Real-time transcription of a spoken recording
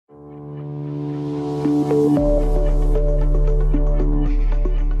So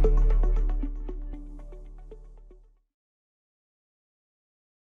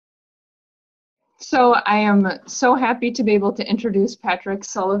I am so happy to be able to introduce Patrick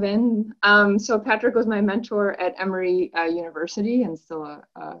Sullivan. So Patrick was my mentor at Emory University and still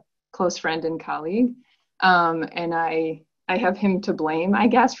a close friend and colleague. And I have him to blame, I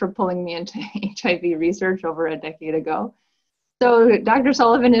guess, for pulling me into HIV research over a decade ago. So Dr.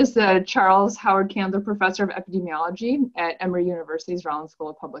 Sullivan is the Charles Howard Candler Professor of Epidemiology at Emory University's Rollins School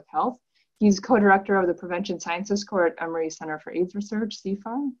of Public Health. He's co-director of the Prevention Sciences Core at Emory Center for AIDS Research,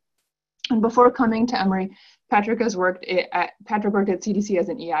 CFAR. And before coming to Emory, Patrick worked at CDC as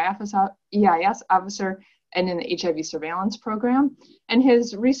an EIS officer and in the HIV surveillance program. And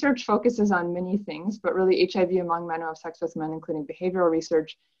his research focuses on many things, but really HIV among men who have sex with men, including behavioral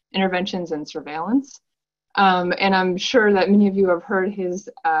research, interventions, and surveillance. And I'm sure that many of you have heard his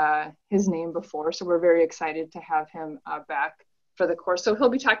name before, so we're very excited to have him back for the course. So he'll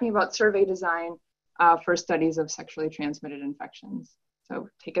be talking about survey design for studies of sexually transmitted infections. So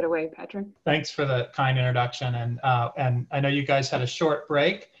take it away, Patrick. Thanks for the kind introduction. And I know you guys had a short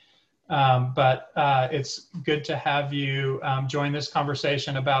break, but it's good to have you join this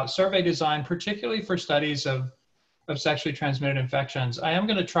conversation about survey design, particularly for studies of sexually transmitted infections. I am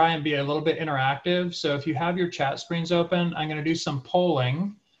going to try and be a little bit interactive. So if you have your chat screens open, I'm going to do some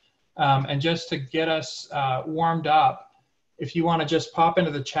polling. And just to get us warmed up, if you want to just pop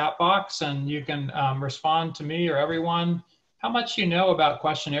into the chat box and you can respond to me or everyone, how much you know about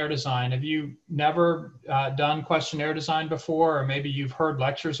questionnaire design. Have you never done questionnaire design before, or maybe you've heard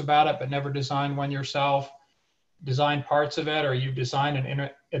lectures about it but never designed one yourself, designed parts of it, or you've designed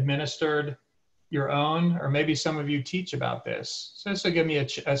and administered your own, or maybe some of you teach about this. So this will give me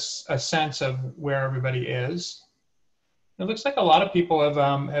a sense of where everybody is. It looks like a lot of people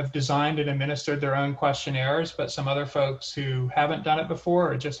have designed and administered their own questionnaires, but some other folks who haven't done it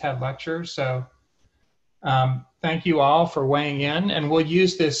before or just had lectures. So thank you all for weighing in, and we'll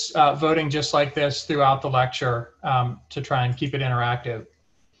use this voting just like this throughout the lecture to try and keep it interactive.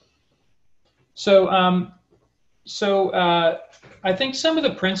 So, I think some of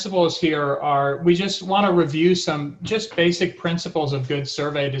the principles here are, we just want to review some just basic principles of good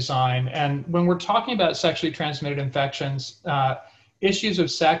survey design. And when we're talking about sexually transmitted infections, issues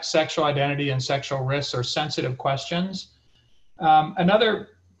of sex, sexual identity, and sexual risks are sensitive questions. Another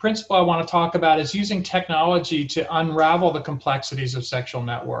principle I want to talk about is using technology to unravel the complexities of sexual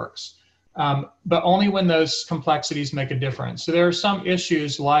networks, but only when those complexities make a difference. So there are some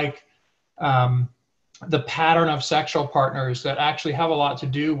issues like the pattern of sexual partners that actually have a lot to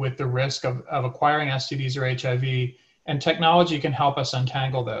do with the risk of acquiring STDs or HIV, and technology can help us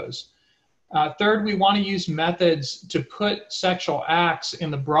untangle those. Third, we want to use methods to put sexual acts in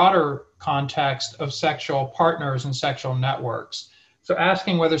the broader context of sexual partners and sexual networks. So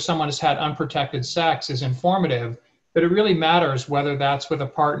asking whether someone has had unprotected sex is informative, but it really matters whether that's with a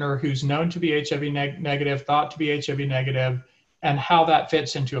partner who's known to be HIV negative, thought to be HIV negative, and how that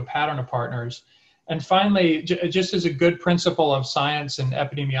fits into a pattern of partners. And finally, just as a good principle of science and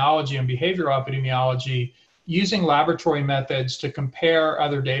epidemiology and behavioral epidemiology, using laboratory methods to compare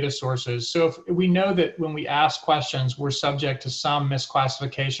other data sources. So if we know that when we ask questions, we're subject to some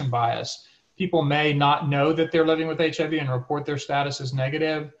misclassification bias. People may not know that they're living with HIV and report their status as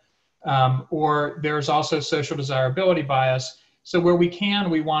negative, or there's also social desirability bias. So where we can,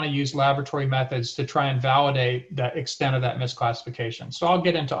 we want to use laboratory methods to try and validate the extent of that misclassification. So I'll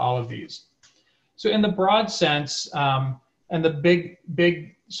get into all of these. So in the broad sense, and the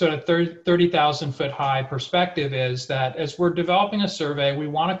big sort of 30,000 foot high perspective is that as we're developing a survey, we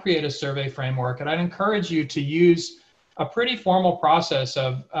want to create a survey framework. And I'd encourage you to use a pretty formal process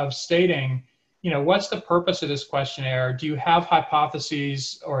of stating, you know, what's the purpose of this questionnaire? Do you have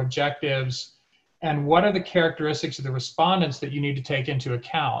hypotheses or objectives? And what are the characteristics of the respondents that you need to take into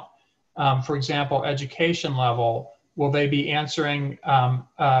account? For example, education level, will they be answering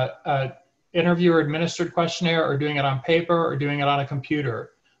interviewer administered questionnaire, or doing it on paper, or doing it on a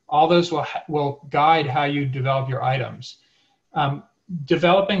computer? All those will guide how you develop your items.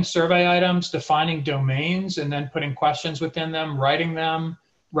 Developing survey items, defining domains, and then putting questions within them,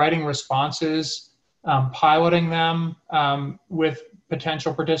 writing responses, piloting them with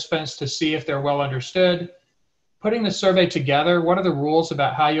potential participants to see if they're well understood. Putting the survey together, what are the rules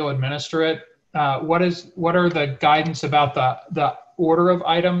about how you'll administer it? What are the guidance about the order of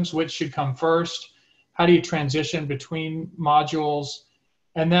items, which should come first? How do you transition between modules?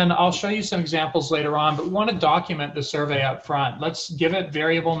 And then I'll show you some examples later on, but we want to document the survey up front. Let's give it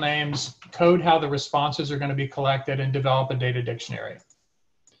variable names, code how the responses are going to be collected, and develop a data dictionary.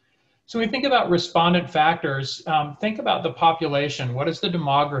 So when we think about respondent factors, think about the population. What is the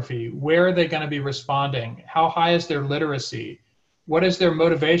demography? Where are they going to be responding? How high is their literacy? What is their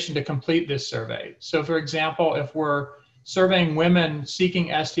motivation to complete this survey? So for example, if we're surveying women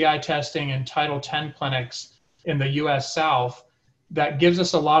seeking STI testing in Title X clinics in the US South, that gives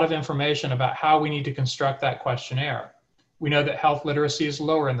us a lot of information about how we need to construct that questionnaire. We know that health literacy is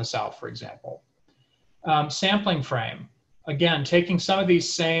lower in the South, for example. Sampling frame, again, taking some of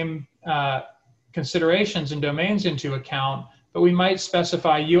these same considerations and domains into account, but we might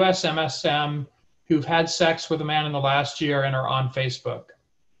specify US MSM who've had sex with a man in the last year and are on Facebook.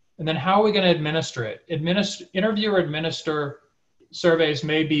 And then how are we going to administer it? Interview or administer surveys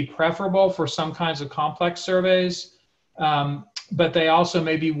may be preferable for some kinds of complex surveys, but they also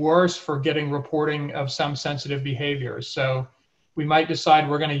may be worse for getting reporting of some sensitive behaviors. So we might decide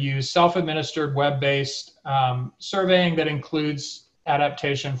we're going to use self-administered web-based surveying that includes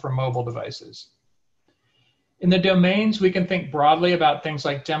adaptation for mobile devices. In the domains, we can think broadly about things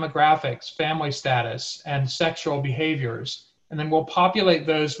like demographics, family status, and sexual behaviors, and then we'll populate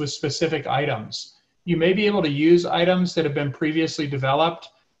those with specific items. You may be able to use items that have been previously developed.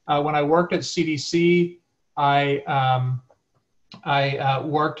 When I worked at CDC, my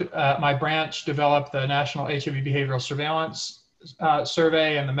branch developed the National HIV Behavioral Surveillance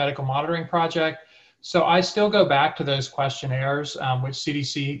Survey and the Medical Monitoring Project. So I still go back to those questionnaires, which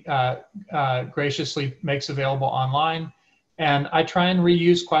CDC graciously makes available online. And I try and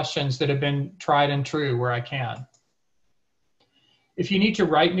reuse questions that have been tried and true where I can. If you need to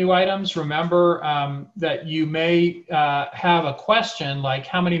write new items, remember that you may have a question like,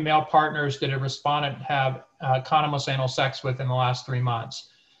 how many male partners did a respondent have condomless anal sex with in the last 3 months?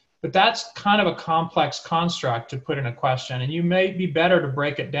 But that's kind of a complex construct to put in a question. And you may be better to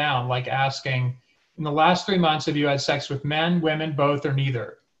break it down, like asking, in the last 3 months, have you had sex with men, women, both, or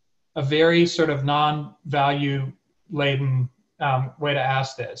neither? A very sort of non-value laden way to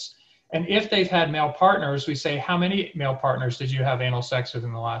ask this. And if they've had male partners, we say, how many male partners did you have anal sex with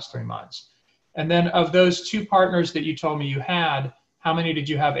in the last 3 months? And then of those 2 partners that you told me you had, how many did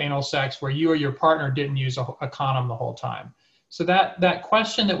you have anal sex where you or your partner didn't use a condom the whole time? So that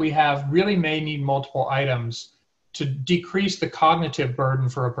question that we have really may need multiple items to decrease the cognitive burden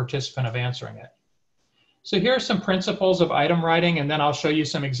for a participant of answering it. So here are some principles of item writing, and then I'll show you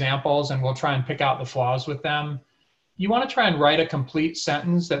some examples and we'll try and pick out the flaws with them. You want to try and write a complete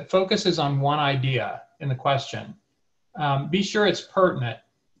sentence that focuses on one idea in the question. Be sure it's pertinent.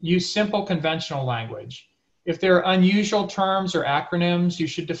 Use simple conventional language. If there are unusual terms or acronyms, you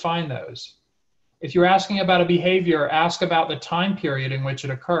should define those. If you're asking about a behavior, ask about the time period in which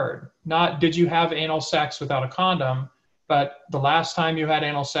it occurred. Not, did you have anal sex without a condom, but the last time you had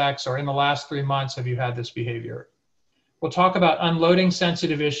anal sex or in the last 3 months have you had this behavior. We'll talk about unloading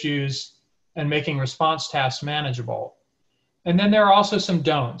sensitive issues and making response tasks manageable. And then there are also some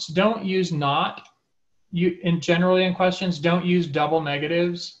don'ts. Don't use not. Generally in questions, don't use double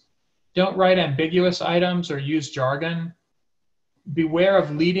negatives. Don't write ambiguous items or use jargon. Beware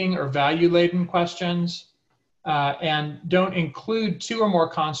of leading or value-laden questions. And don't include 2 or more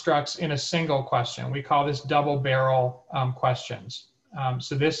constructs in a single question. We call this double barrel questions.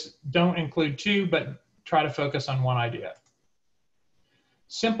 So this, don't include 2, but try to focus on one idea.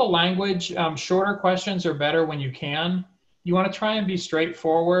 Simple language, shorter questions are better when you can. You want to try and be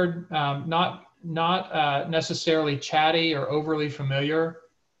straightforward, not necessarily chatty or overly familiar.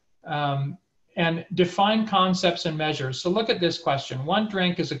 And define concepts and measures. So look at this question. 1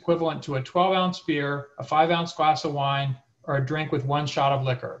 drink is equivalent to a 12-ounce beer, a 5-ounce glass of wine, or a drink with 1 shot of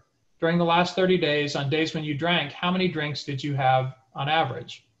liquor. During the last 30 days, on days when you drank, how many drinks did you have on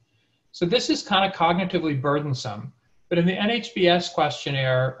average? So this is kind of cognitively burdensome. But in the NHBS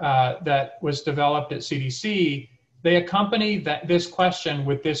questionnaire that was developed at CDC, they accompany this question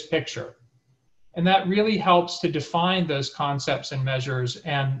with this picture. And that really helps to define those concepts and measures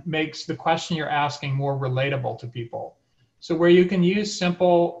and makes the question you're asking more relatable to people. So where you can use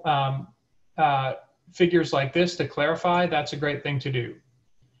simple figures like this to clarify, that's a great thing to do.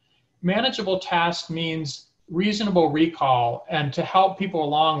 Manageable task means reasonable recall and to help people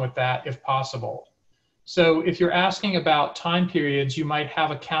along with that if possible. So if you're asking about time periods, you might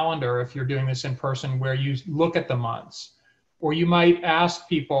have a calendar if you're doing this in person where you look at the months. Or you might ask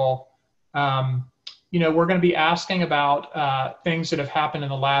people, you know, we're going to be asking about things that have happened in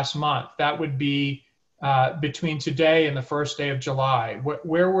the last month. That would be between today and the first day of July.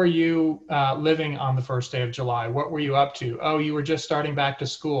 Where were you living on the first day of July? What were you up to? Oh, you were just starting back to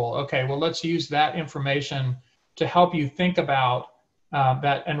school. Okay, well, let's use that information to help you think about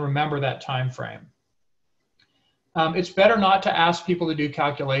that and remember that time frame. It's better not to ask people to do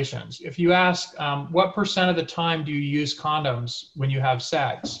calculations. If you ask, what percent of the time do you use condoms when you have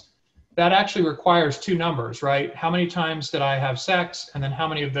sex? That actually requires two numbers, right? How many times did I have sex? And then how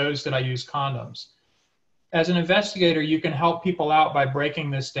many of those did I use condoms? As an investigator, you can help people out by breaking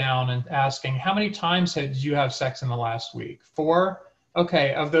this down and asking, how many times did you have sex in the last week? 4?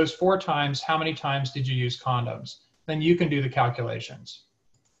 Okay, of those 4 times, how many times did you use condoms? Then you can do the calculations.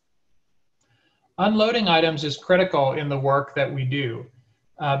 Unloading items is critical in the work that we do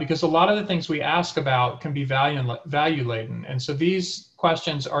because a lot of the things we ask about can be value laden. And so these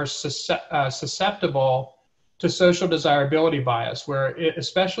questions are susceptible to social desirability bias, where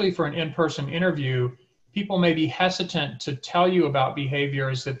especially for an in-person interview, people may be hesitant to tell you about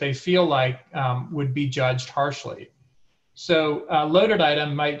behaviors that they feel like would be judged harshly. So a loaded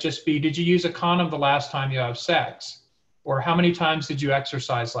item might just be, did you use a condom the last time you have sex? Or how many times did you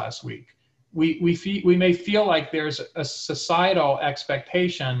exercise last week? We may feel like there's a societal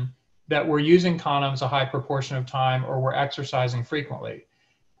expectation that we're using condoms a high proportion of time or we're exercising frequently.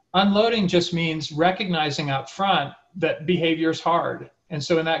 Unloading just means recognizing up front that behavior is hard. And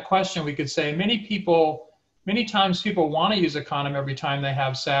so in that question, we could say many times people want to use a condom every time they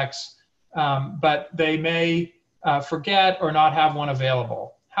have sex, but they may forget or not have one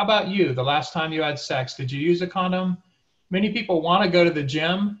available. How about you? The last time you had sex, did you use a condom? Many people want to go to the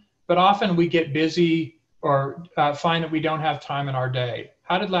gym, but often we get busy or find that we don't have time in our day.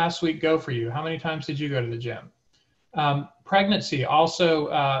 How did last week go for you? How many times did you go to the gym? Pregnancy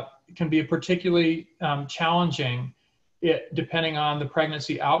also can be particularly challenging depending on the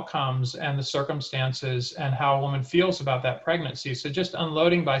pregnancy outcomes and the circumstances and how a woman feels about that pregnancy. So just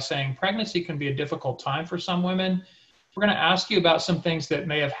unloading by saying pregnancy can be a difficult time for some women. We're going to ask you about some things that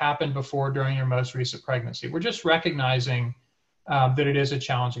may have happened before during your most recent pregnancy. We're just recognizing that it is a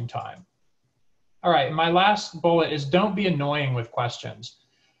challenging time. All right, my last bullet is don't be annoying with questions.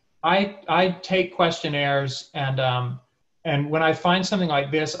 I take questionnaires and when I find something like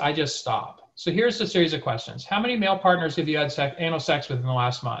this, I just stop. So here's a series of questions. How many male partners have you had anal sex with in the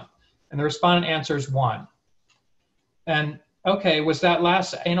last month? And the respondent answers 1. And okay, was that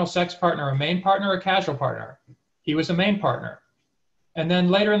last anal sex partner a main partner or a casual partner? He was a main partner. And then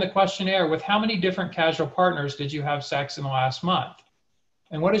later in the questionnaire, with how many different casual partners did you have sex in the last month?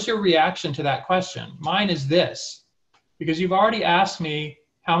 And what is your reaction to that question? Mine is this, because you've already asked me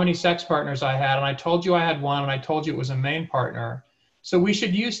how many sex partners I had, and I told you I had 1, and I told you it was a main partner. So we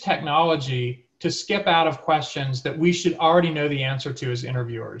should use technology to skip out of questions that we should already know the answer to as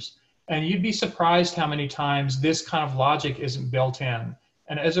interviewers. And you'd be surprised how many times this kind of logic isn't built in.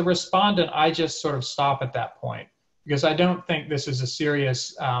 And as a respondent, I just sort of stop at that point because I don't think this is a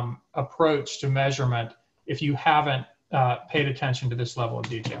serious approach to measurement if you haven't paid attention to this level of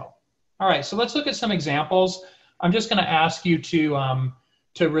detail. All right, so let's look at some examples. I'm just going to ask you to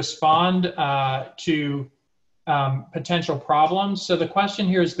respond to potential problems. So the question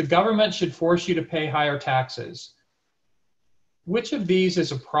here is, the government should force you to pay higher taxes. Which of these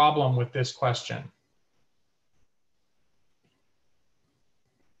is a problem with this question?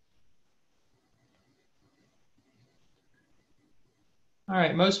 All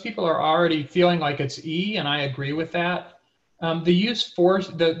right, most people are already feeling like it's E, and I agree with that. The use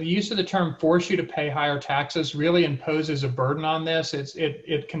of the term force you to pay higher taxes really imposes a burden on this.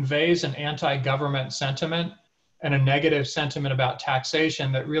 It conveys an anti-government sentiment and a negative sentiment about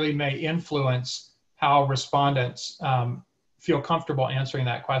taxation that really may influence how respondents feel comfortable answering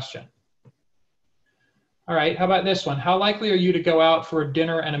that question. All right, how about this one? How likely are you to go out for a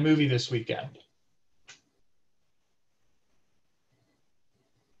dinner and a movie this weekend?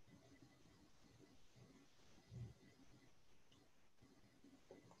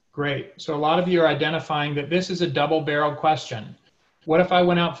 Great. So a lot of you are identifying that this is a double-barreled question. What if I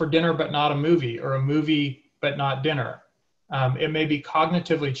went out for dinner but not a movie, or a movie but not dinner? It may be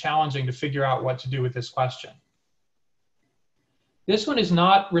cognitively challenging to figure out what to do with this question. This one is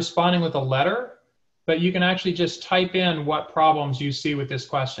not responding with a letter, but you can actually just type in what problems you see with this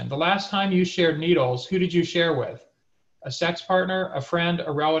question. The last time you shared needles, who did you share with? A sex partner, a friend,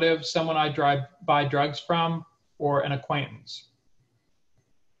 a relative, someone I buy drugs from, or an acquaintance?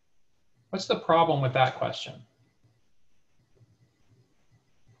 What's the problem with that question?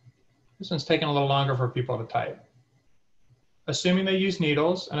 This one's taking a little longer for people to type. Assuming they use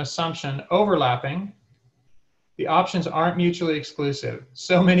needles, an assumption, overlapping. The options aren't mutually exclusive.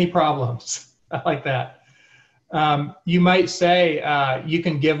 So many problems. I like that. You might say you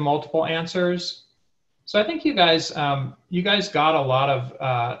can give multiple answers. So I think you guys got a lot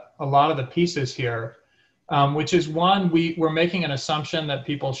of the pieces here. which is one, we're making an assumption that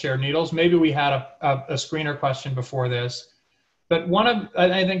people share needles. Maybe we had a screener question before this. But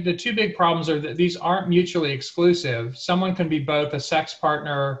I think the two big problems are that these aren't mutually exclusive. Someone can be both a sex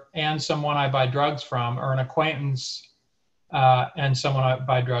partner and someone I buy drugs from, or an acquaintance and someone I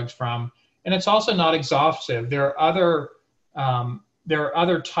buy drugs from. And it's also not exhaustive. There are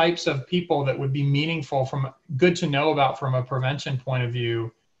other types of people that would be meaningful, good to know about from a prevention point of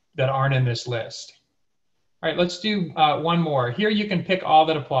view, that aren't in this list. All right, let's do one more. Here you can pick all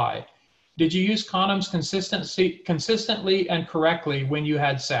that apply. Did you use condoms consistently and correctly when you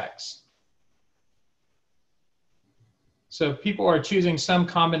had sex? So people are choosing some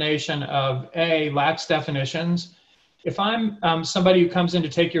combination of A, lax definitions. If I'm somebody who comes in to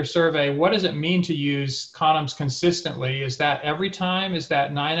take your survey, what does it mean to use condoms consistently? Is that every time? Is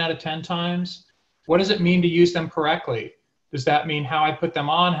that 9 out of 10 times? What does it mean to use them correctly? Does that mean how I put them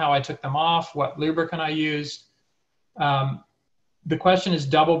on, how I took them off, what lubricant I used? The question is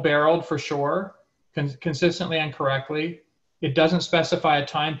double-barreled for sure, consistently and correctly. It doesn't specify a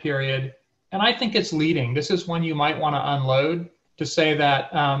time period. And I think it's leading. This is one you might want to unload, to say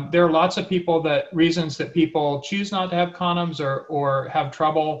that there are lots of reasons that people choose not to have condoms or have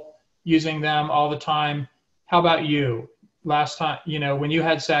trouble using them all the time. How about you? Last time, when you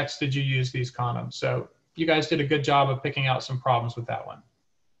had sex, did you use these condoms? So you guys did a good job of picking out some problems with that one.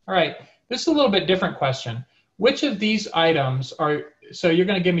 All right, this is a little bit different question. Which of these items so you're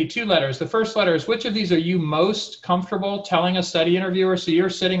going to give me 2 letters. The first letter is, which of these are you most comfortable telling a study interviewer? So you're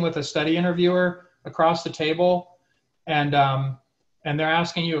sitting with a study interviewer across the table, and they're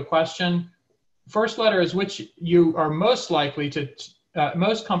asking you a question. First letter is which you are most likely to,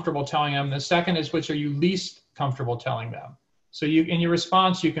 most comfortable telling them. The second is which are you least comfortable telling them. So in your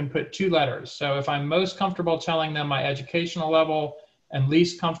response, you can put 2 letters. So if I'm most comfortable telling them my educational level and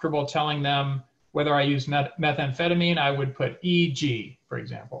least comfortable telling them whether I use methamphetamine, I would put EG, for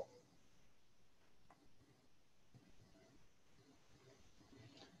example.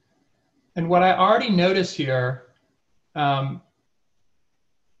 And what I already notice here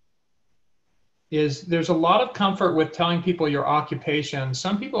is there's a lot of comfort with telling people your occupation.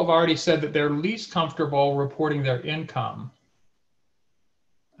 Some people have already said that they're least comfortable reporting their income.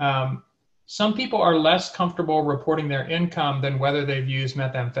 Some people are less comfortable reporting their income than whether they've used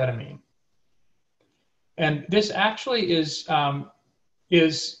methamphetamine. And this actually is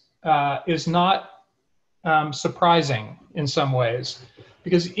not surprising in some ways,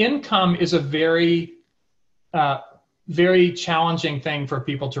 because income is a very, very challenging thing for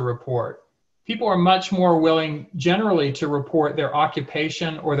people to report. People are much more willing generally to report their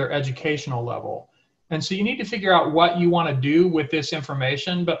occupation or their educational level. And so you need to figure out what you want to do with this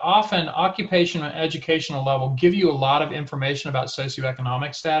information, but often occupation and educational level give you a lot of information about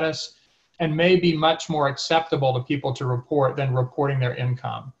socioeconomic status and may be much more acceptable to people to report than reporting their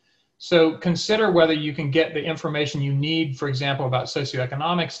income. So consider whether you can get the information you need, for example, about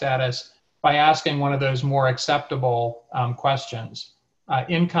socioeconomic status by asking one of those more acceptable questions.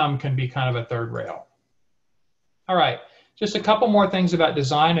 Income can be kind of a third rail. All right, just a couple more things about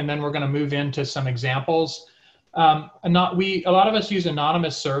design, and then we're going to move into some examples. A lot of us use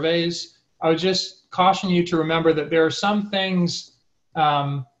anonymous surveys. I would just caution you to remember that there are some things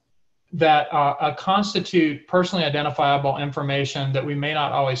that constitute personally identifiable information that we may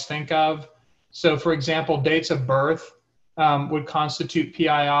not always think of. So for example, dates of birth would constitute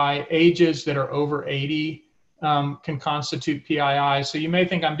PII. Ages that are over 80 can constitute PII. So you may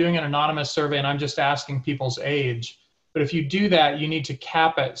think I'm doing an anonymous survey and I'm just asking people's age. But if you do that, you need to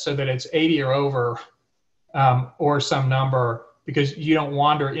cap it so that it's 80 or over or some number, because you don't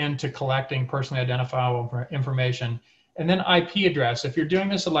wander into collecting personally identifiable information. And then IP address. If you're doing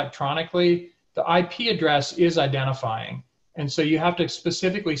this electronically, the IP address is identifying. And so you have to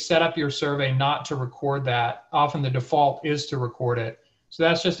specifically set up your survey not to record that. Often the default is to record it. So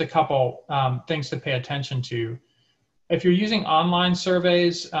that's just a couple things to pay attention to. If you're using online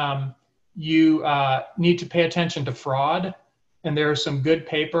surveys, you need to pay attention to fraud. And there are some good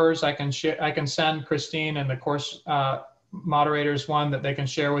papers I can send Christine and the course moderators one that they can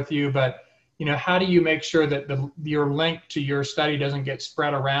share with you. But how do you make sure that your link to your study doesn't get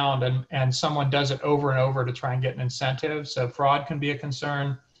spread around and someone does it over and over to try and get an incentive? So fraud can be a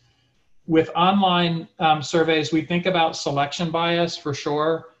concern. With online surveys, we think about selection bias for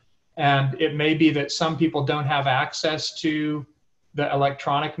sure. And it may be that some people don't have access to the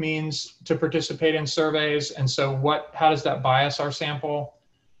electronic means to participate in surveys. And so how does that bias our sample?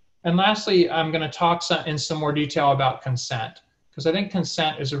 And lastly, I'm going to talk in some more detail about consent, because I think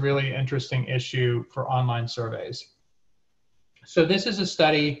consent is a really interesting issue for online surveys. So this is a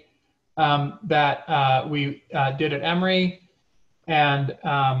study that we did at Emory. And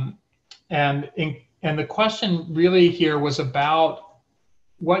the question really here was about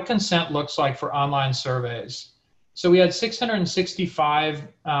what consent looks like for online surveys. So we had 665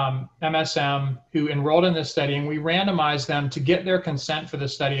 MSM who enrolled in this study, and we randomized them to get their consent for the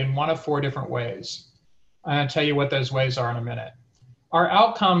study in one of 4 different ways. I'm going to tell you what those ways are in a minute. Our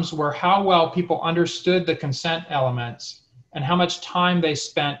outcomes were how well people understood the consent elements and how much time they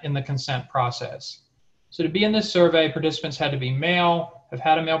spent in the consent process. So to be in this survey, participants had to be male, have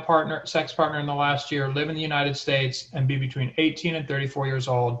had a male partner, sex partner in the last year, live in the United States, and be between 18 and 34 years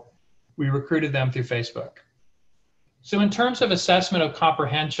old. We recruited them through Facebook. So in terms of assessment of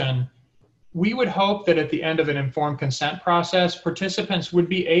comprehension, we would hope that at the end of an informed consent process, participants would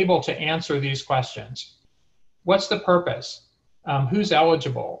be able to answer these questions. What's the purpose? Who's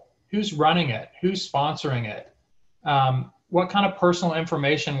eligible? Who's running it? Who's sponsoring it? What kind of personal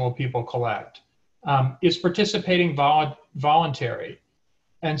information will people collect? Is participating voluntary?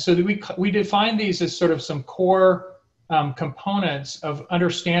 And so we define these as sort of some core components of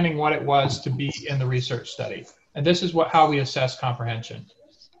understanding what it was to be in the research study. And this is how we assess comprehension.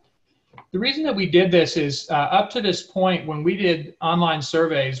 The reason that we did this is up to this point, when we did online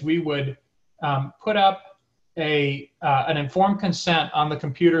surveys, we would put up an informed consent on the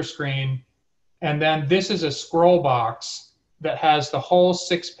computer screen, and then this is a scroll box that has the whole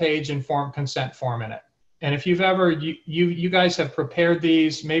 6-page informed consent form in it. And if you've ever, you guys have prepared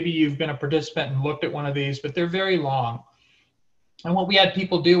these, maybe you've been a participant and looked at one of these, but they're very long. And what we had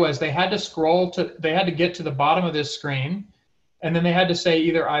people do was they had to get to the bottom of this screen, and then they had to say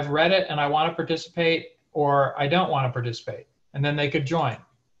either I've read it and I want to participate, or I don't want to participate, and then they could join.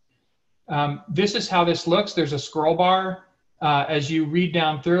 This is how this looks. There's a scroll bar. As you read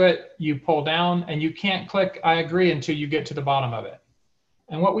down through it, you pull down, and you can't click I agree until you get to the bottom of it.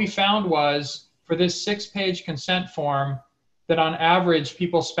 And what we found was, for this 6-page consent form, that on average,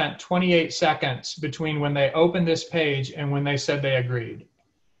 people spent 28 seconds between when they opened this page and when they said they agreed.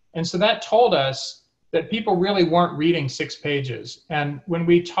 And so that told us that people really weren't reading 6 pages. And when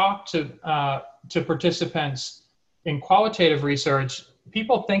we talked to participants in qualitative research,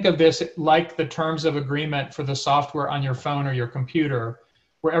 people think of this like the terms of agreement for the software on your phone or your computer,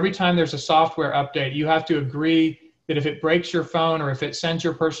 where every time there's a software update, you have to agree that if it breaks your phone, or if it sends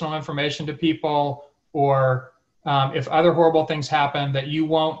your personal information to people, or if other horrible things happen, that you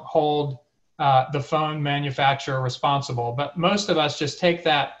won't hold the phone manufacturer responsible. But most of us just take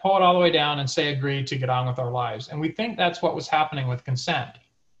that, pull it all the way down, and say agree to get on with our lives. And we think that's what was happening with consent.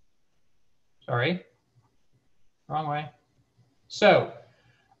 Sorry, wrong way. So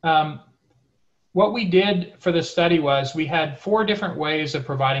what we did for the study was we had 4 different ways of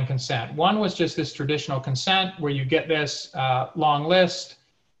providing consent. One was just this traditional consent, where you get this long list,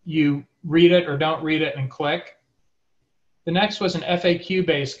 you read it or don't read it and click. The next was an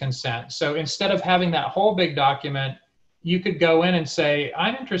FAQ-based consent. So instead of having that whole big document, you could go in and say,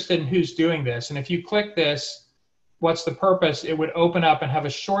 I'm interested in who's doing this. And if you click this, what's the purpose? It would open up and have a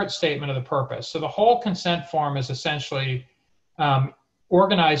short statement of the purpose. So the whole consent form is essentially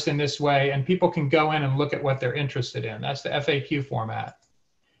organized in this way, and people can go in and look at what they're interested in. That's the FAQ format.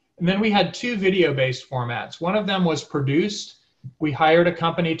 And then we had 2 video-based formats. One of them was produced. We hired a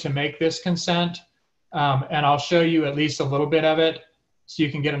company to make this consent, and I'll show you at least a little bit of it so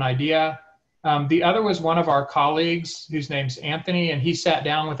you can get an idea. The other was one of our colleagues, whose name's Anthony, and he sat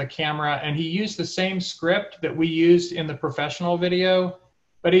down with a camera, and he used the same script that we used in the professional video,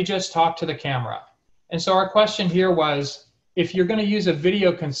 but he just talked to the camera. And so our question here was, if you're going to use a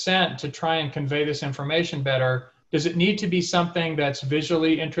video consent to try and convey this information better, does it need to be something that's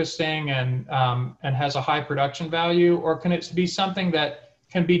visually interesting and has a high production value, or can it be something that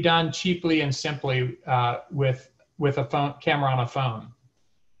can be done cheaply and simply with a camera on a phone?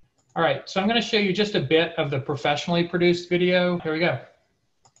 All right, so I'm going to show you just a bit of the professionally produced video. Here we go.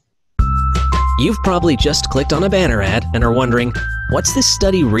 You've probably just clicked on a banner ad and are wondering, what's this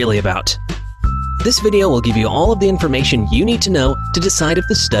study really about? This video will give you all of the information you need to know to decide if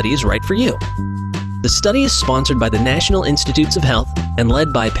the study is right for you. The study is sponsored by the National Institutes of Health and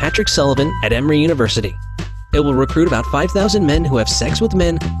led by Patrick Sullivan at Emory University. It will recruit about 5,000 men who have sex with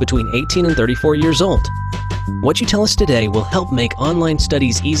men between 18 and 34 years old. What you tell us today will help make online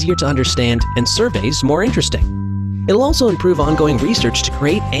studies easier to understand and surveys more interesting. It'll also improve ongoing research to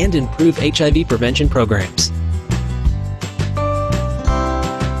create and improve HIV prevention programs.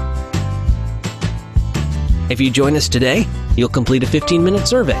 If you join us today, you'll complete a 15-minute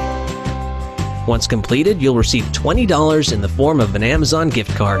survey. Once completed, you'll receive $20 in the form of an Amazon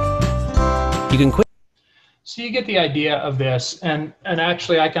gift card. You can quit. So you get the idea of this, and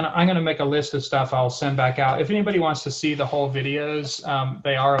actually I'm going to make a list of stuff I'll send back out. If anybody wants to see the whole videos,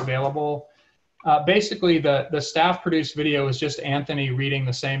 they are available. Basically, the staff-produced video is just Anthony reading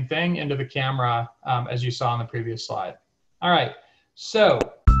the same thing into the camera as you saw on the previous slide. All right, so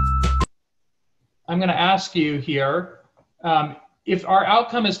I'm going to ask you here, if our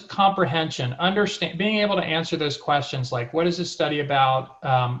outcome is comprehension, being able to answer those questions like, what is this study about?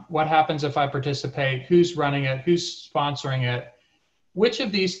 What happens if I participate? Who's running it? Who's sponsoring it? Which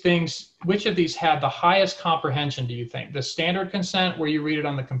of these had the highest comprehension, do you think? The standard consent where you read it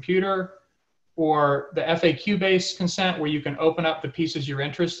on the computer, or the FAQ-based consent where you can open up the pieces you're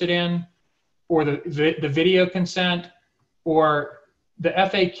interested in, or the video consent, or the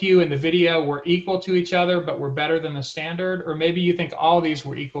FAQ and the video were equal to each other but were better than the standard, or maybe you think all these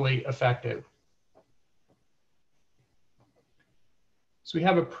were equally effective. So we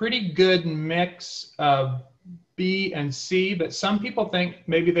have a pretty good mix of B and C, but some people think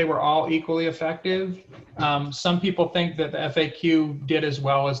maybe they were all equally effective. Some people think that the FAQ did as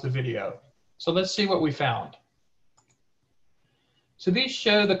well as the video. So let's see what we found. So these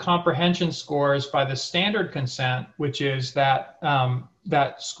show the comprehension scores by the standard consent, which is that,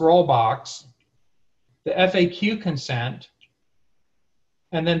 that scroll box, the FAQ consent,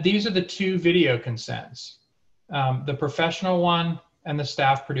 and then these are the two video consents, the professional one and the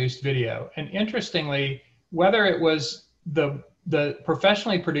staff-produced video. And interestingly, whether it was the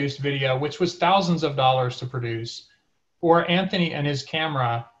professionally produced video, which was thousands of dollars to produce, or Anthony and his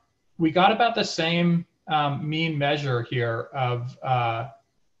camera, we got about the same mean measure here of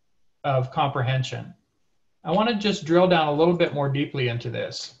comprehension. I want to just drill down a little bit more deeply into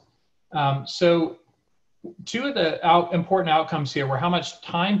this. So two of the important outcomes here were how much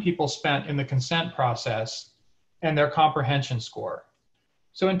time people spent in the consent process and their comprehension score.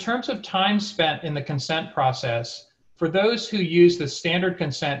 So in terms of time spent in the consent process, for those who use the standard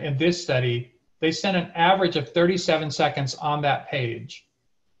consent in this study, they spent an average of 37 seconds on that page.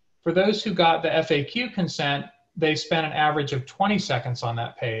 For those who got the FAQ consent, they spent an average of 20 seconds on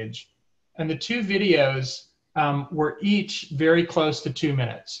that page. And the two videos were each very close to 2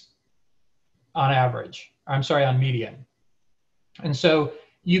 minutes on average. I'm sorry, on median. And so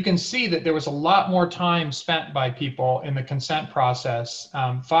you can see that there was a lot more time spent by people in the consent process,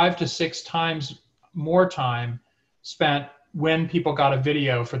 5 to 6 times more time spent when people got a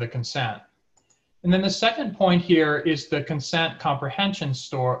video for the consent. And then the second point here is the consent comprehension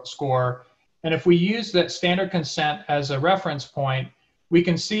score. And if we use that standard consent as a reference point, we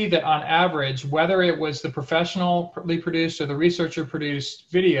can see that on average, whether it was the professionally produced or the researcher produced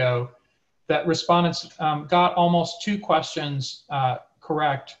video, that respondents got almost 2 questions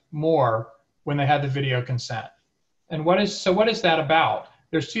correct more when they had the video consent. And what is that about?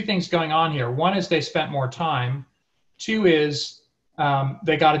 There's 2 things going on here. One is they spent more time. 2 is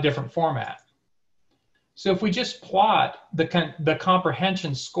they got a different format. So if we just plot the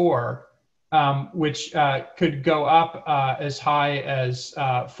comprehension score, which could go up as high as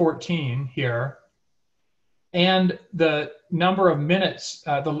 14 here, and the number of minutes,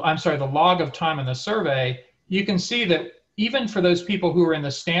 the log of time in the survey, you can see that even for those people who were in the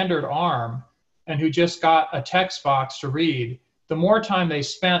standard arm and who just got a text box to read, the more time they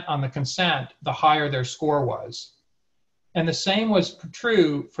spent on the consent, the higher their score was. And the same was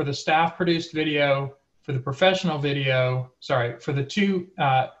true for the staff-produced video, for the professional video, for the 2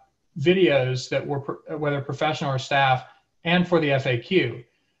 videos that were whether professional or staff, and for the FAQ.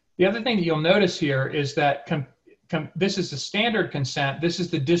 The other thing that you'll notice here is that this is the standard consent, this is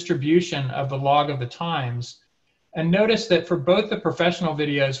the distribution of the log of the times. And notice that for both the professional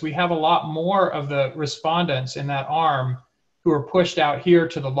videos, we have a lot more of the respondents in that arm who are pushed out here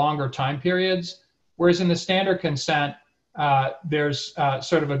to the longer time periods, whereas in the standard consent, there's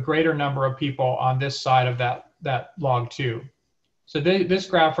sort of a greater number of people on this side of that log 2. So this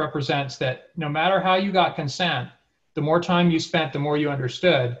graph represents that no matter how you got consent, the more time you spent, the more you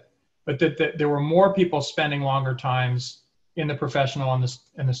understood, but that there were more people spending longer times in the professional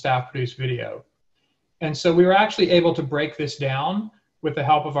and the staff-produced video. And so we were actually able to break this down with the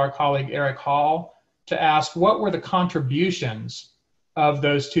help of our colleague Eric Hall to ask what were the contributions of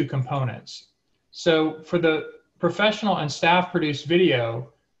those 2 components. So for the professional and staff-produced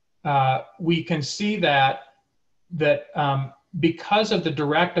video, we can see that because of the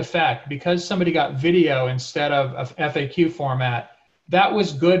direct effect, because somebody got video instead of FAQ format, that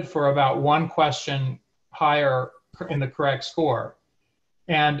was good for about 1 question higher in the correct score.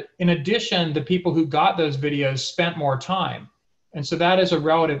 And in addition, the people who got those videos spent more time. And so that is a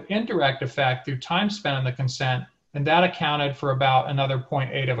relative indirect effect through time spent on the consent, and that accounted for about another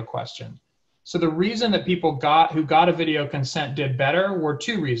 0.8 of a question. So the reason that people who got a video consent did better were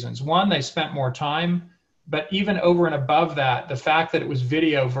two reasons. One, they spent more time, but even over and above that, the fact that it was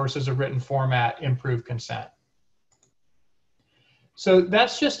video versus a written format improved consent. So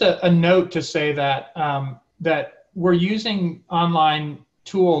that's just a note to say that, that we're using online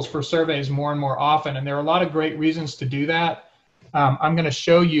tools for surveys more and more often, and there are a lot of great reasons to do that. I'm going to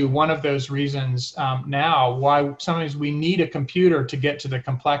show you one of those reasons now, why sometimes we need a computer to get to the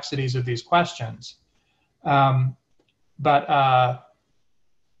complexities of these questions. There's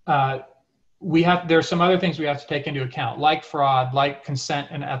some other things we have to take into account, like fraud, like consent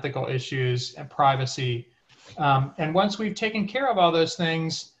and ethical issues and privacy. And once we've taken care of all those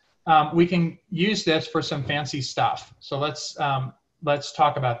things, we can use this for some fancy stuff. So let's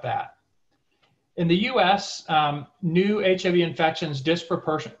talk about that. In the US, new HIV infections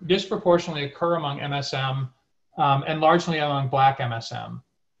disproportionately occur among MSM and largely among Black MSM.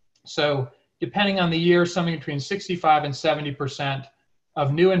 So depending on the year, something between 65 and 70%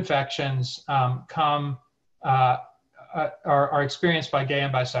 of new infections are experienced by gay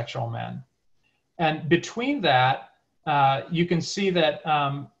and bisexual men. And between that, you can see that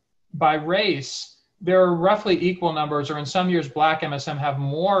by race, there are roughly equal numbers, or in some years, Black MSM have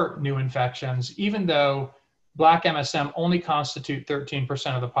more new infections, even though Black MSM only constitute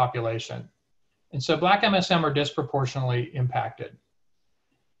 13% of the population. And so Black MSM are disproportionately impacted.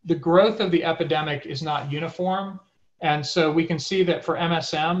 The growth of the epidemic is not uniform. And so we can see that for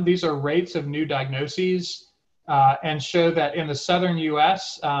MSM, these are rates of new diagnoses and show that in the southern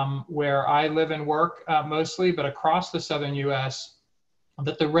US, where I live and work mostly, but across the southern US,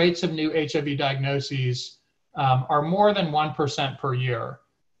 that the rates of new HIV diagnoses are more than 1% per year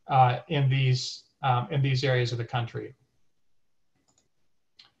in these areas of the country.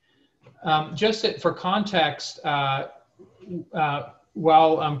 For context,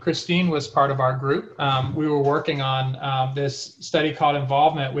 while Christine was part of our group, we were working on this study called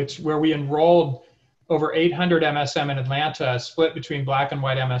Involvement, where we enrolled over 800 MSM in Atlanta, split between Black and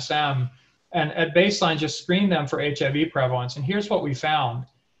white MSM, and at baseline just screened them for HIV prevalence. And here's what we found,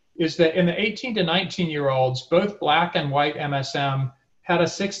 is that in the 18 to 19-year-olds, both Black and white MSM had a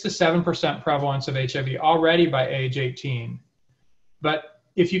 6 to 7% prevalence of HIV already by age 18. But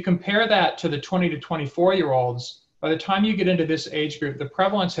if you compare that to the 20 to 24-year-olds, by the time you get into this age group, the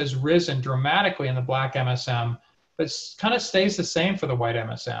prevalence has risen dramatically in the Black MSM, but kind of stays the same for the white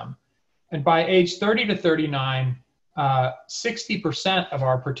MSM. And by age 30 to 39, 60% of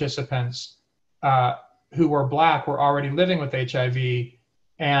our participants who were Black were already living with HIV,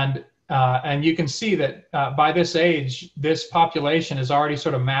 and you can see that by this age, this population is already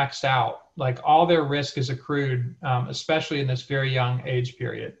sort of maxed out. Like all their risk is accrued, especially in this very young age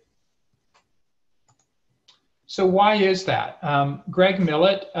period. So why is that? Greg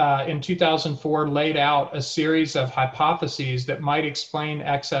Millett in 2004 laid out a series of hypotheses that might explain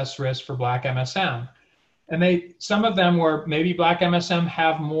excess risk for Black MSM. And some of them were maybe Black MSM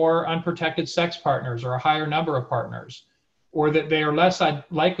have more unprotected sex partners or a higher number of partners, or that they are less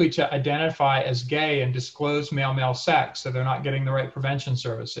likely to identify as gay and disclose male-male sex, so they're not getting the right prevention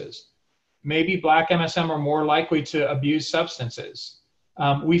services. Maybe Black MSM are more likely to abuse substances.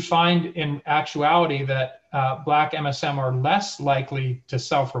 We find in actuality that Black MSM are less likely to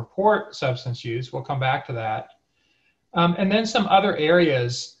self-report substance use. We'll come back to that. And then some other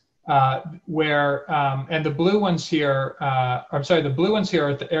areas where, and the blue ones here, the blue ones here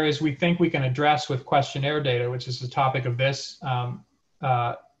are the areas we think we can address with questionnaire data, which is the topic of this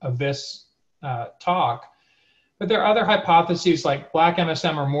talk. But there are other hypotheses like Black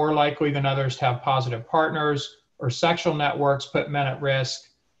MSM are more likely than others to have positive partners, or sexual networks put men at risk,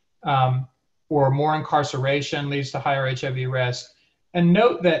 or more incarceration leads to higher HIV risk. And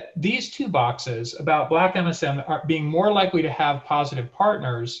note that these two boxes about Black MSM are being more likely to have positive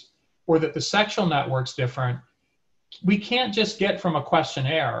partners, or that the sexual network's different, we can't just get from a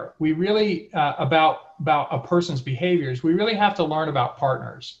questionnaire. We really, about a person's behaviors, we really have to learn about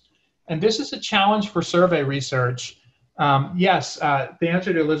partners. And this is a challenge for survey research. Yes, the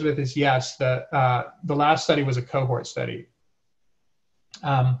answer to Elizabeth is yes. The last study was a cohort study.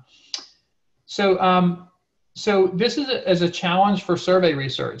 So this is a challenge for survey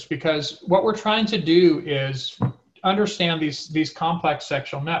research, because what we're trying to do is understand these complex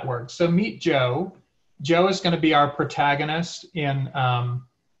sexual networks. So meet Joe. Joe is going to be our protagonist in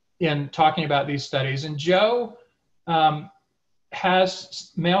talking about these studies. And Joe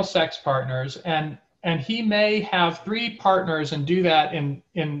has male sex partners, and he may have 3 partners and do that in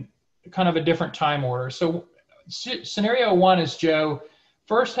kind of a different time order. So scenario 1 is Joe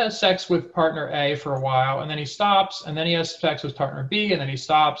first has sex with partner A for a while, and then he stops, and then he has sex with partner B, and then he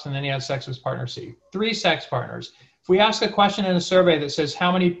stops, and then he has sex with partner C. 3 sex partners. If we ask a question in a survey that says,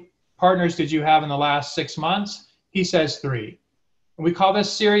 how many partners did you have in the last 6 months? He says 3. And we call this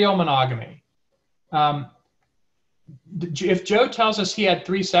serial monogamy. If Joe tells us he had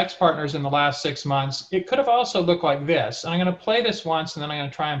 3 sex partners in the last 6 months, it could have also looked like this. And I'm going to play this once, and then I'm going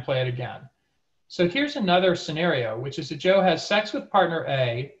to try and play it again. So here's another scenario, which is that Joe has sex with partner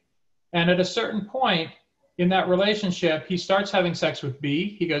A, and at a certain point in that relationship, he starts having sex with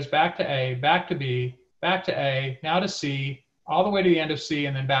B. He goes back to A, back to B, back to A, now to C, all the way to the end of C,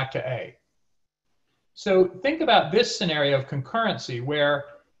 and then back to A. So think about this scenario of concurrency, where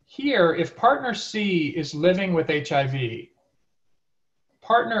here, if partner C is living with HIV,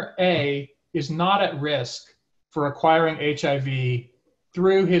 partner A is not at risk for acquiring HIV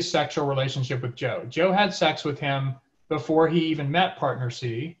through his sexual relationship with Joe. Joe had sex with him before he even met partner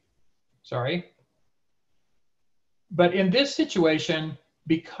C. Sorry. But in this situation,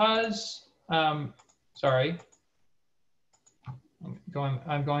 because, sorry,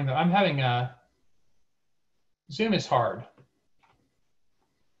 I'm having a, Zoom is hard.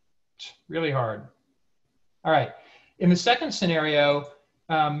 Really hard. All right. In the second scenario,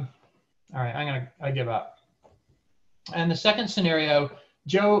 all right, I give up. And the second scenario,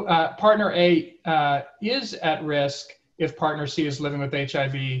 Joe, partner A is at risk if partner C is living with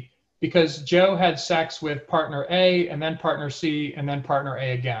HIV because Joe had sex with partner A and then partner C and then partner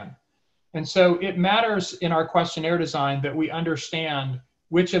A again. And so it matters in our questionnaire design that we understand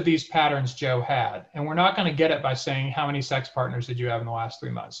which of these patterns Joe had. And we're not going to get it by saying how many sex partners did you have in the last 3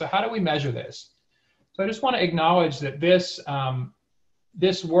 months. So how do we measure this? So I just want to acknowledge that this,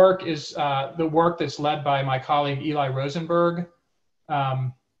 this work is the work that's led by my colleague Eli Rosenberg,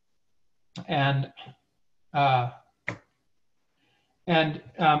 and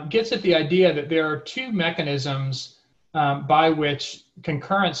gets at the idea that there are 2 mechanisms by which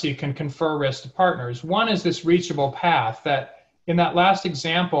concurrency can confer risk to partners. One is this reachable path that in that last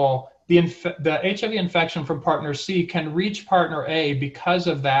example, the HIV infection from partner C can reach partner A because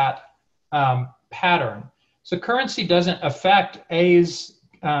of that pattern. So concurrency doesn't affect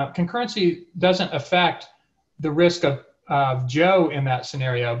concurrency doesn't affect the risk of Joe in that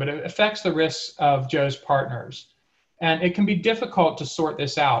scenario, but it affects the risks of Joe's partners. And it can be difficult to sort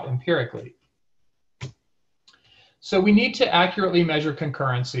this out empirically. So we need to accurately measure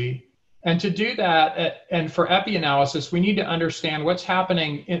concurrency. And to do that, and for epi analysis, we need to understand what's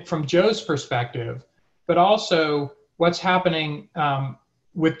happening from Joe's perspective, but also what's happening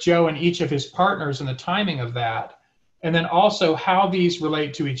with Joe and each of his partners and the timing of that, and then also how these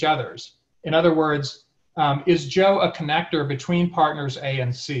relate to each other's. In other words, is Joe a connector between partners A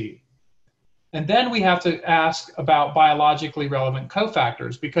and C? And then we have to ask about biologically relevant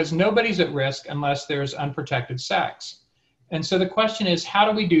cofactors because nobody's at risk unless there's unprotected sex. And so the question is, how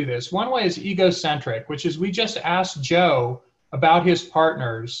do we do this? One way is egocentric, which is we just ask Joe about his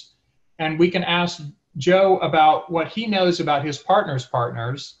partners, and we can ask Joe about what he knows about his partner's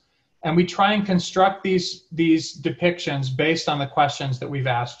partners, and we try and construct these depictions based on the questions that we've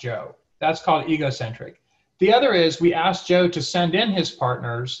asked Joe. That's called egocentric. The other is we ask Joe to send in his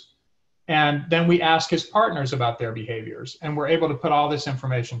partners, and then we ask his partners about their behaviors, and we're able to put all this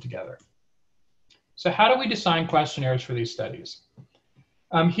information together. So how do we design questionnaires for these studies?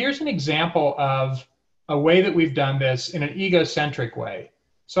 Here's an example of a way that we've done this in an egocentric way.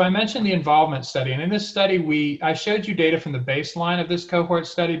 So I mentioned the involvement study, and in this study, I showed you data from the baseline of this cohort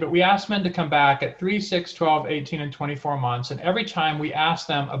study, but we asked men to come back at 3, 6, 12, 18, and 24 months, and every time we asked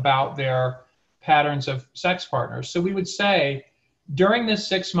them about their patterns of sex partners. So we would say, during this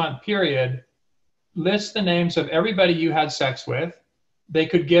 6-month period, list the names of everybody you had sex with. They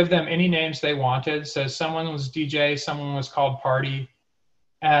could give them any names they wanted. So someone was DJ, someone was called Party,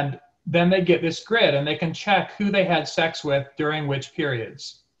 and then they get this grid and they can check who they had sex with during which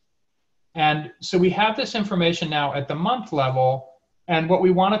periods. And so we have this information now at the month level, and what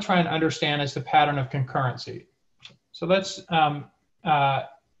we want to try and understand is the pattern of concurrency. So let's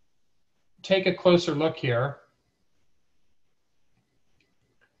take a closer look here.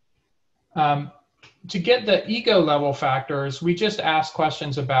 To get the ego level factors, we just ask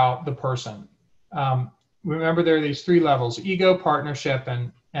questions about the person. Remember, there are these 3 levels: ego, partnership,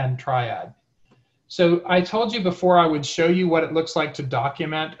 and triad. So I told you before I would show you what it looks like to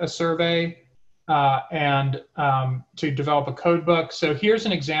document a survey and to develop a code book. So here's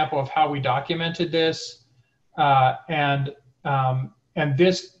an example of how we documented this. And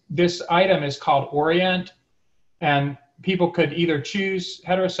this item is called Orient, and people could either choose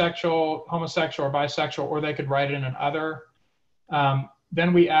heterosexual, homosexual, or bisexual, or they could write it in an other.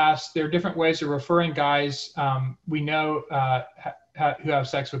 Then we asked, there are different ways of referring guys we know who have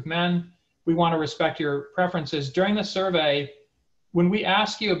sex with men. We want to respect your preferences. During the survey, when we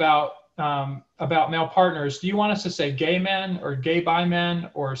ask you about male partners, do you want us to say gay men or gay bi men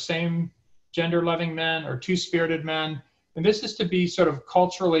or same gender loving men or two-spirited men? And this is to be sort of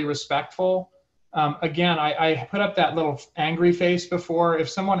culturally respectful. Again, I put up that little angry face before. If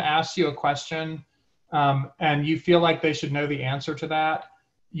someone asks you a question and you feel like they should know the answer to that,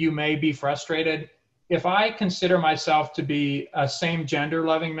 you may be frustrated. If I consider myself to be a same gender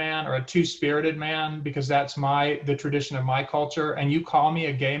loving man or a two-spirited man, because that's the tradition of my culture, and you call me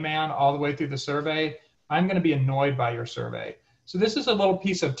a gay man all the way through the survey, I'm going to be annoyed by your survey. So this is a little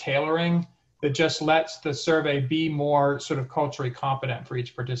piece of tailoring that just lets the survey be more sort of culturally competent for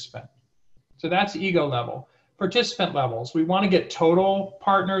each participant. So that's ego level. Participant levels, we want to get total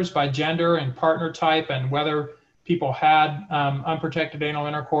partners by gender and partner type and whether people had unprotected anal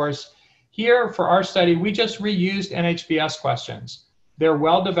intercourse. Here for our study, we just reused NHBS questions. They're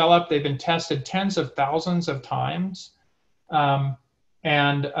well developed. They've been tested tens of thousands of times. And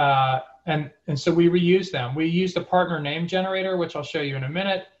so we reused them. We used a partner name generator, which I'll show you in a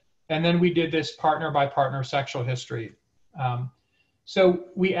minute. And then we did this partner by partner sexual history. So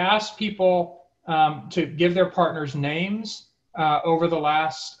we asked people to give their partners names over the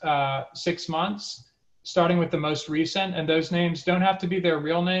last 6 months, starting with the most recent. And those names don't have to be their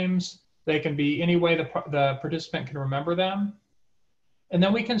real names. They can be any way the participant can remember them. And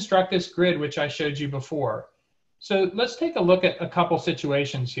then we construct this grid, which I showed you before. So let's take a look at a couple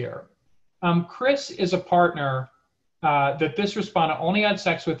situations here. Chris is a partner that this respondent only had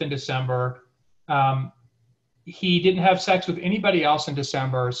sex with in December. He didn't have sex with anybody else in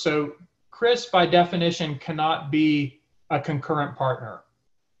December. So Chris, by definition, cannot be a concurrent partner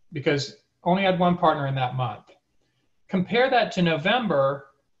because only had one partner in that month. Compare that to November,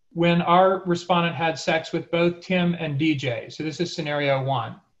 when our respondent had sex with both Tim and DJ. So this is scenario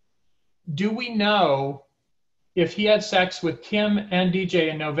 1. Do we know if he had sex with Tim and DJ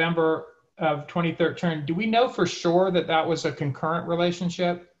in November of 2013, do we know for sure that that was a concurrent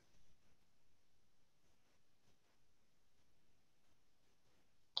relationship?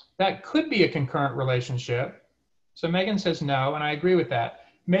 That could be a concurrent relationship. So Megan says no, and I agree with that.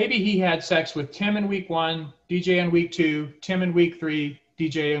 Maybe he had sex with Tim in week 1, DJ in week 2, Tim in week 3,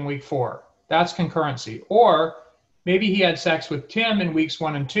 DJ in week 4. That's concurrency. Or maybe he had sex with Tim in weeks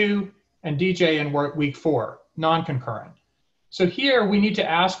 1 and 2 and DJ in week 4, non-concurrent. So here we need to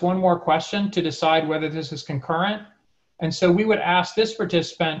ask one more question to decide whether this is concurrent. And so we would ask this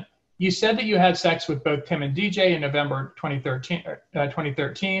participant, you said that you had sex with both Tim and DJ in November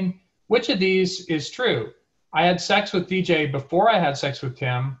 2013. Which of these is true? I had sex with DJ before I had sex with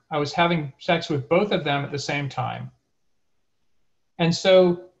Tim. I was having sex with both of them at the same time. And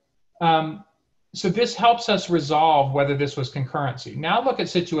so, so this helps us resolve whether this was concurrency. Now look at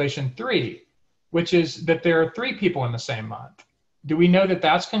situation 3, which is that there are 3 people in the same month. Do we know that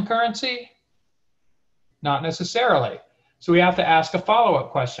that's concurrency? Not necessarily. So we have to ask a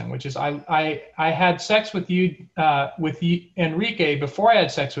follow-up question, which is, I had sex with you, Enrique, before I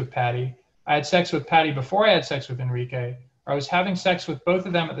had sex with Patty. I had sex with Patty before I had sex with Enrique. Or I was having sex with both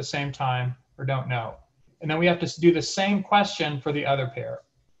of them at the same time, or don't know. And then we have to do the same question for the other pair.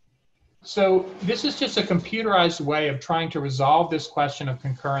 So this is just a computerized way of trying to resolve this question of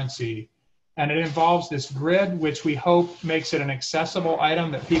concurrency. And it involves this grid, which we hope makes it an accessible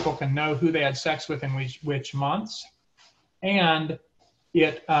item that people can know who they had sex with in which months. And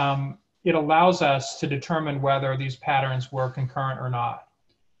it allows us to determine whether these patterns were concurrent or not.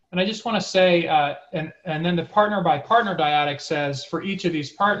 And I just want to say, and then the partner by partner dyadic says, for each of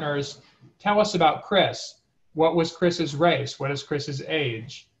these partners, tell us about Chris. What was Chris's race? What is Chris's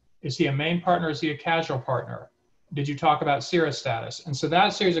age? Is he a main partner? Is he a casual partner? Did you talk about serous status? And so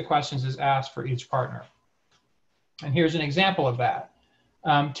that series of questions is asked for each partner. And here's an example of that.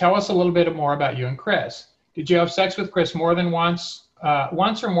 Tell us a little bit more about you and Chris. Did you have sex with Chris more than once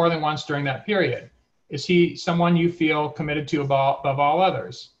or more than once during that period? Is he someone you feel committed to above all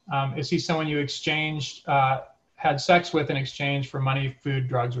others? Is he someone you had sex with in exchange for money, food,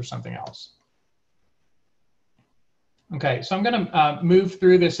 drugs, or something else? Okay, so I'm going to move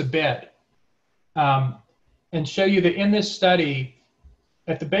through this a bit and show you that in this study,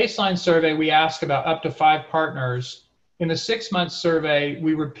 at the baseline survey, we asked about up to 5 partners. In the 6-month survey,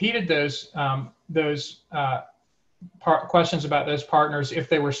 we repeated those questions about those partners if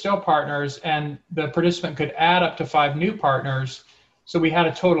they were still partners, and the participant could add up to 5 new partners. So we had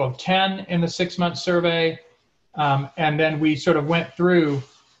a total of 10 in the 6-month survey, and then we sort of went through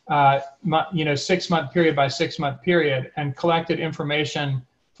you know, 6-month period by 6-month period, and collected information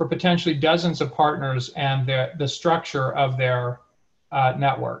for potentially dozens of partners and the structure of their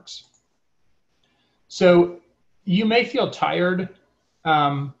networks. So you may feel tired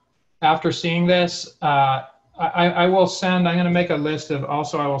after seeing this. I will send, I'm going to make a list of,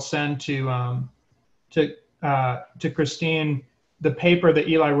 also I will send to Christine the paper that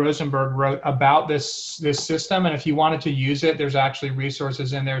Eli Rosenberg wrote about this system. And if you wanted to use it, there's actually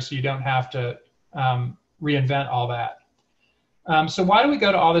resources in there so you don't have to reinvent all that. So why do we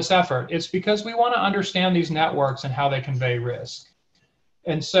go to all this effort? It's because we want to understand these networks and how they convey risk.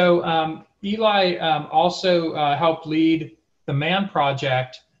 And so Eli also helped lead the MAN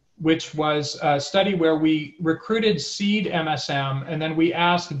project, which was a study where we recruited seed MSM, and then we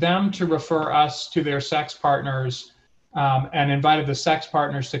asked them to refer us to their sex partners and invited the sex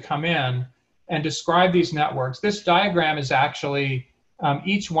partners to come in and describe these networks. This diagram is actually,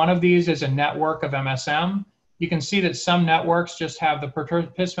 each one of these is a network of MSM. You can see that some networks just have the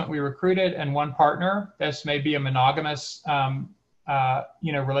participant we recruited and one partner. This may be a monogamous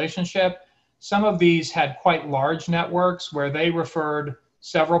relationship. Some of these had quite large networks where they referred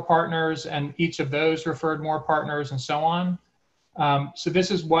several partners and each of those referred more partners and so on. So this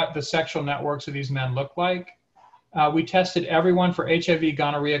is what the sexual networks of these men look like. We tested everyone for HIV,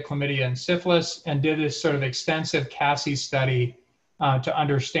 gonorrhea, chlamydia, and syphilis, and did this sort of extensive CASI study to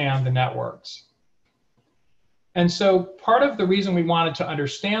understand the networks. And so part of the reason we wanted to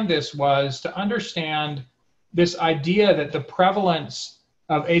understand this was to understand this idea that the prevalence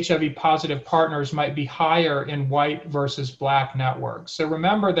of HIV positive partners might be higher in white versus black networks. So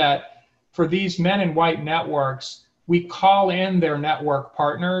remember that for these men in white networks, we call in their network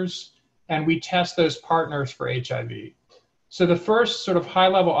partners and we test those partners for HIV. So the first sort of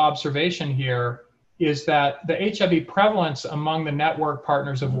high-level observation here is that the HIV prevalence among the network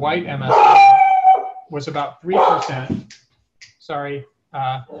partners of white MSM was about 3%. Sorry,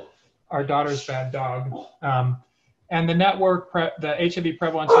 our daughter's bad dog. And the the HIV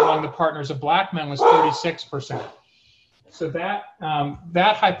prevalence among the partners of black men was 36%. So that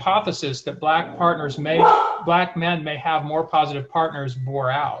that hypothesis that black men may have more positive partners bore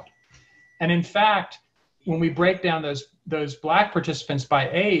out. And in fact, when we break down those black participants by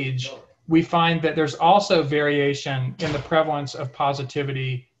age, we find that there's also variation in the prevalence of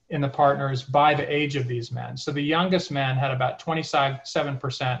positivity in the partners by the age of these men. So the youngest men had about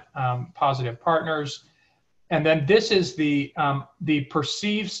 27% positive partners. And then this is the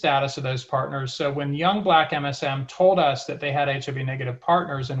perceived status of those partners. So when young black MSM told us that they had HIV negative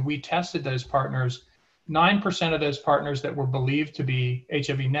partners and we tested those partners, 9% of those partners that were believed to be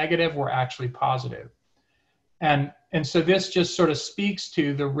HIV negative were actually positive. And so this just sort of speaks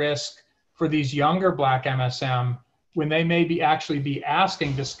to the risk for these younger black MSM when they may be actually be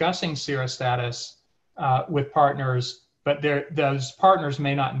discussing serostatus with partners, but those partners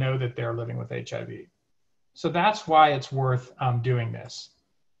may not know that they're living with HIV. So that's why it's worth doing this.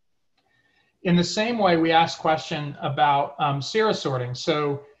 In the same way, we ask question about serosorting.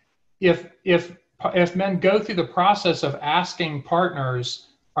 So if men go through the process of asking partners,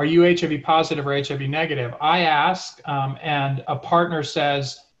 are you HIV positive or HIV negative? I ask, and a partner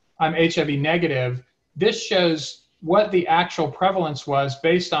says, I'm HIV negative. This shows what the actual prevalence was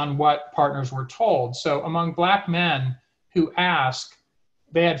based on what partners were told. So among black men who asked,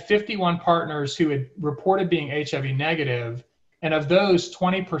 they had 51 partners who had reported being HIV negative, and of those,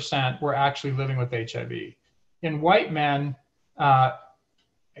 20% were actually living with HIV. In white men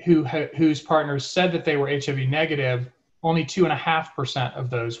whose partners said that they were HIV negative, only 2.5% of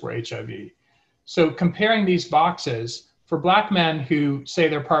those were HIV. So comparing these boxes, for black men who say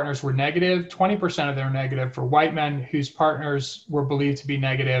their partners were negative, 20% of them are negative. For white men whose partners were believed to be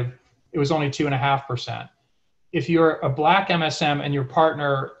negative, it was only 2.5%. If you're a black MSM and your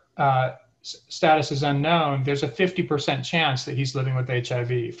partner status is unknown, there's a 50% chance that he's living with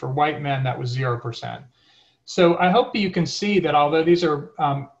HIV. For white men, that was 0%. So I hope that you can see that although these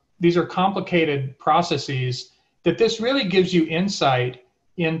are complicated processes, that this really gives you insight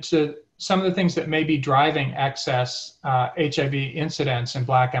into some of the things that may be driving excess HIV incidence in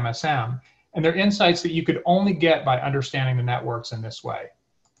black MSM. And they're insights that you could only get by understanding the networks in this way.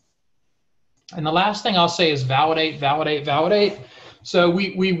 And the last thing I'll say is validate, validate, validate. So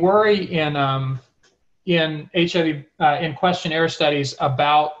we worry in HIV, in questionnaire studies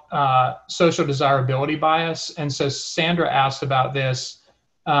about social desirability bias. And so Sandra asked about this,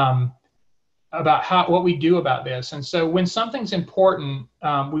 about what we do about this. And so when something's important,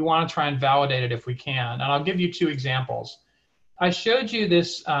 we want to try and validate it if we can. And I'll give you two examples. I showed you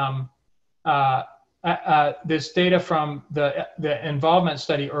this this data from the involvement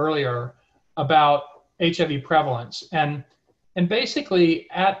study earlier about HIV prevalence. And basically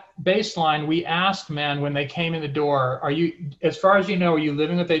at baseline, we asked men when they came in the door, as far as you know, are you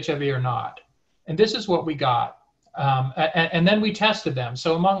living with HIV or not? And this is what we got. And then we tested them.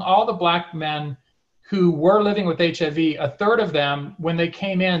 So among all the Black men who were living with HIV, a third of them, when they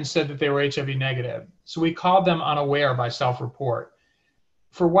came in, said that they were HIV negative. So we called them unaware by self-report.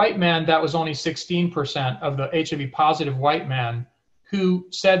 For white men, that was only 16% of the HIV positive white men who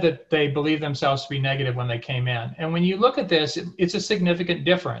said that they believed themselves to be negative when they came in. And when you look at this, it's a significant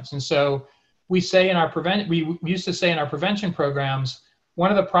difference. And so we used to say in our prevention programs,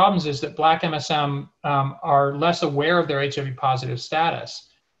 one of the problems is that Black MSM are less aware of their HIV positive status,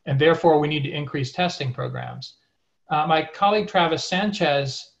 and therefore we need to increase testing programs. My colleague Travis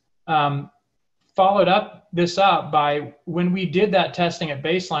Sanchez followed this up by, when we did that testing at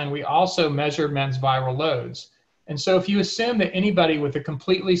baseline, we also measured men's viral loads. And so if you assume that anybody with a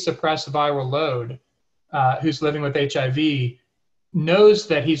completely suppressed viral load who's living with HIV knows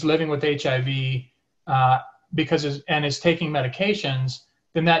that he's living with HIV and is taking medications,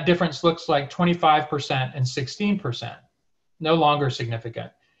 then that difference looks like 25% and 16%, no longer significant.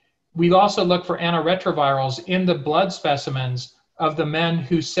 We also look for antiretrovirals in the blood specimens of the men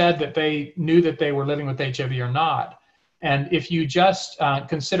who said that they knew that they were living with HIV or not. And if you just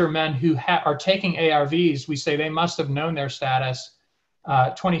consider men who are taking ARVs, we say they must have known their status.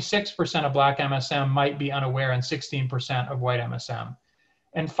 26% of Black MSM might be unaware and 16% of white MSM.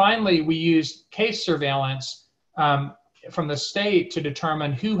 And finally, we used case surveillance from the state to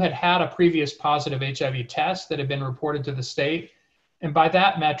determine who had a previous positive HIV test that had been reported to the state. And by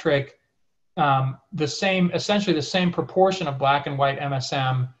that metric, essentially the same proportion of Black and white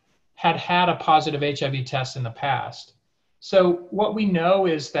MSM had a positive HIV test in the past. So what we know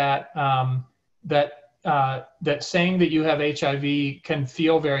is that that saying that you have HIV can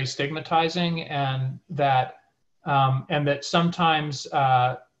feel very stigmatizing, and that sometimes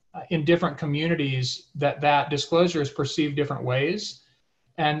in different communities that disclosure is perceived different ways.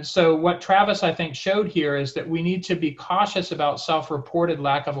 And so what Travis, I think, showed here is that we need to be cautious about self-reported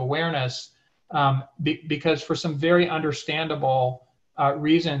lack of awareness because for some very understandable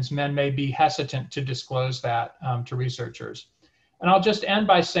reasons, men may be hesitant to disclose that to researchers. And I'll just end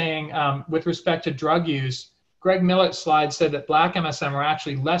by saying, with respect to drug use, Greg Millett's slide said that Black MSM are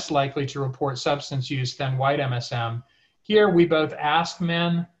actually less likely to report substance use than white MSM. Here, we both asked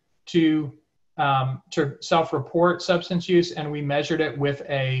men to self-report substance use, and we measured it with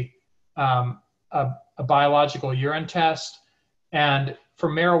a biological urine test. And for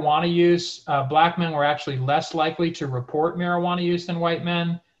marijuana use, Black men were actually less likely to report marijuana use than white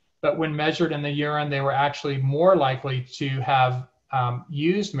men, but when measured in the urine, they were actually more likely to have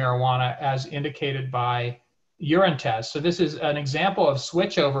used marijuana as indicated by urine tests. So this is an example of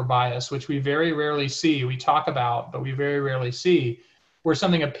switchover bias, which we very rarely see. We talk about, but we very rarely see, where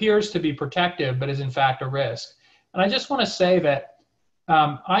something appears to be protective, but is in fact a risk. And I just want to say that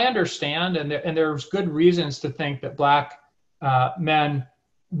I understand, and there's good reasons to think that Black men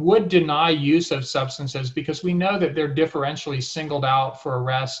would deny use of substances because we know that they're differentially singled out for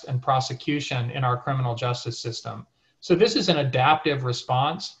arrest and prosecution in our criminal justice system. So this is an adaptive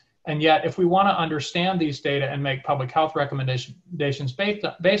response. And yet, if we want to understand these data and make public health recommendations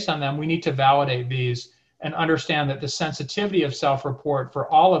based on them, we need to validate these and understand that the sensitivity of self-report for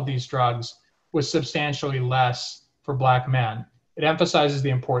all of these drugs was substantially less for Black men. It emphasizes the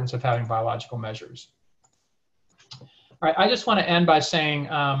importance of having biological measures. All right, I just want to end by saying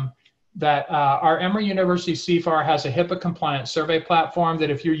that our Emory University CFAR has a HIPAA-compliant survey platform that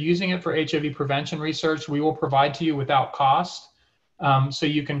if you're using it for HIV prevention research, we will provide to you without cost. So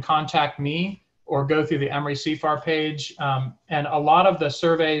you can contact me or go through the Emory CFAR page. And a lot of the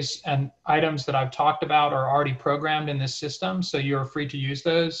surveys and items that I've talked about are already programmed in this system, so you're free to use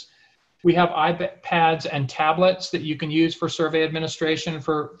those. We have iPads and tablets that you can use for survey administration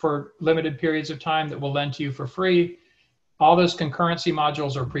for limited periods of time that we'll lend to you for free. All those concurrency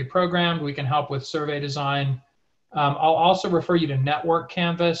modules are pre-programmed. We can help with survey design. I'll also refer you to Network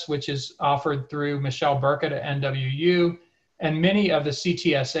Canvas, which is offered through Michelle Burkett at NWU. And many of the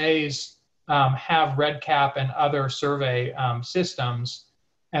CTSAs have REDCap and other survey systems.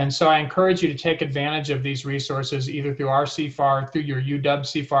 And so I encourage you to take advantage of these resources either through our CFAR, through your UW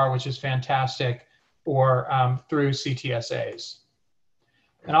CFAR, which is fantastic, or through CTSAs.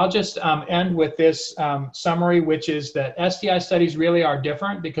 And I'll just end with this summary, which is that STI studies really are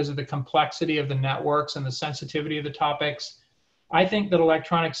different because of the complexity of the networks and the sensitivity of the topics. I think that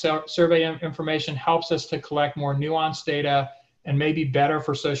electronic survey information helps us to collect more nuanced data and may be better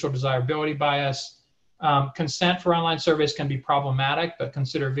for social desirability bias. Consent for online surveys can be problematic, but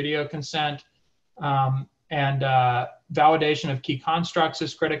consider video consent. And validation of key constructs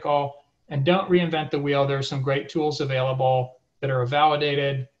is critical. And don't reinvent the wheel. There are some great tools available that are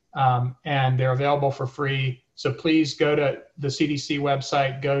validated, and they're available for free. So please go to the CDC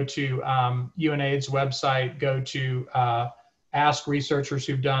website, go to UNAIDS website, go to ask researchers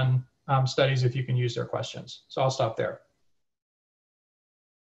who've done studies if you can use their questions. So I'll stop there.